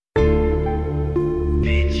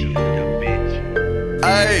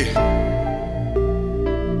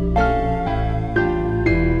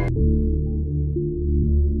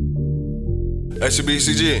That's your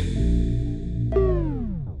BCG.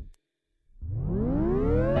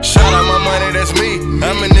 Shout out my money, that's me.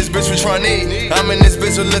 I'm in this bitch with Tronny. I'm in this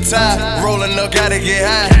bitch with Lil Ty. Rolling up, gotta get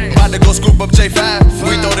high. About to go scoop up J5.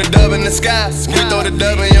 We throw the dub in the sky. We throw the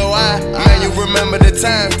dub in your eye. Man, you remember the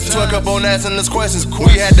time. Twerk up on asking us questions.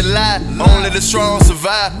 We had to lie. Only the strong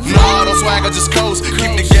survive. No, I don't swagger, just coast.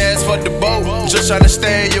 Keep the gas for the boat. Just tryna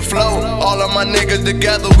stay in your flow. All of my niggas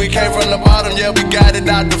together. We came from the bottom, yeah, we got it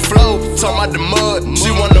out the flow. Talking about the mud. She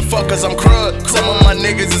wanna fuck cause I'm crud. Some of my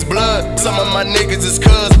niggas is blood. Some of my niggas is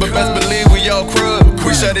cuz. But best believe we all crud.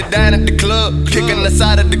 We shut it down at the club, kicking us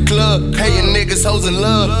out of the club. Hating niggas, hoes in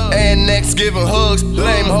love, and next giving hugs.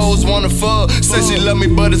 Lame hoes wanna fuck, say she love me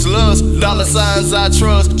but it's lust. Dollar signs I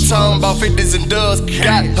trust, talking about 50s and dubs.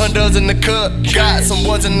 Got hundreds in the cut, got some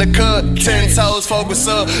ones in the cut. 10 toes, focus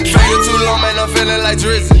up. Finger too long, man, I'm feeling like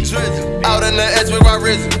Drizzy. Out in the edge with my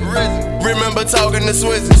Rizzy. Remember talking to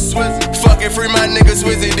Swizzy. Fucking free my nigga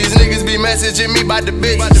Swizzy. These niggas be messaging me about the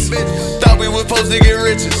bitches. Thought we was supposed to get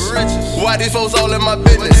riches. Why these folks all in my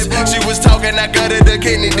business? She was talking, I cut her the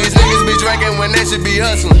kidney. These niggas be drinking when they should be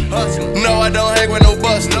hustling. No, I don't hang with no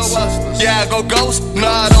busters. Yeah, I go ghost. No,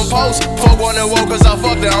 I don't post. Folk wanna walk cause I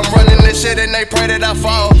fucked her. I'm running this shit and they pray that I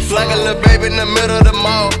fall. Like a little baby in the middle of the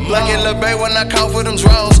mall. Like a little baby when I call for them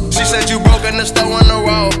draws. She said you broke in the store on the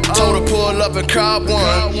raw. Told her pull up and cop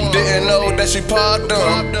one. Didn't know that she popped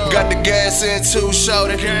them. Got the gas in too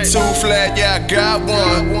shorty. Too flat, yeah, I got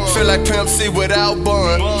one. Feel like Pimp C without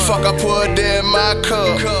bun. Fuck, I put it in my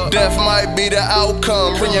cup. Death might be the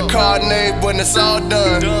outcome. Bring your carbonate when it's all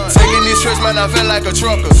done. Taking these trips, man, I feel like a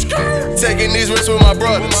trucker. Taking these risks with my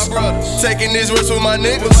brothers. Taking these risks with my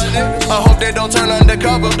niggas. I hope they don't turn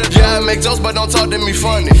undercover. Yeah, I make jokes, but don't talk to me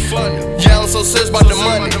funny. Yeah, I'm so serious about the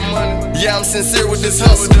money. Yeah, I'm sincere with this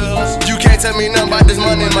hustle. You can't tell me nothing about this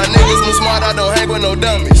money. My niggas move smart, I don't hang with no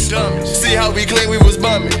dummies. See how we clean, we was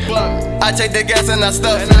bumming. I take the gas and I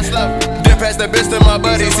stuff it. Then pass the bitch to my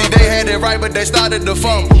buddy. See, they had it right, but they started to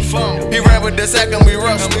fumble. He ran with the sack and we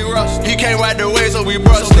rushed him. He came right the way, so we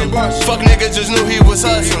brushed him. Fuck niggas just knew he was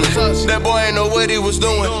hustling. That boy ain't know what he was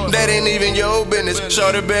doing. That ain't even your business.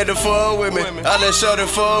 Shorty better fuck with me. I let Shorty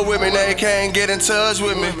fuck with me. They can't get in touch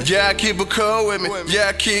with me. Yeah, I keep a cool with me. Yeah,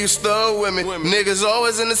 I keep stuck with me. Niggas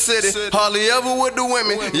always in the city. Hardly ever with the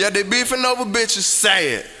women. Yeah, they beefing over bitches.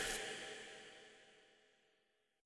 Say it.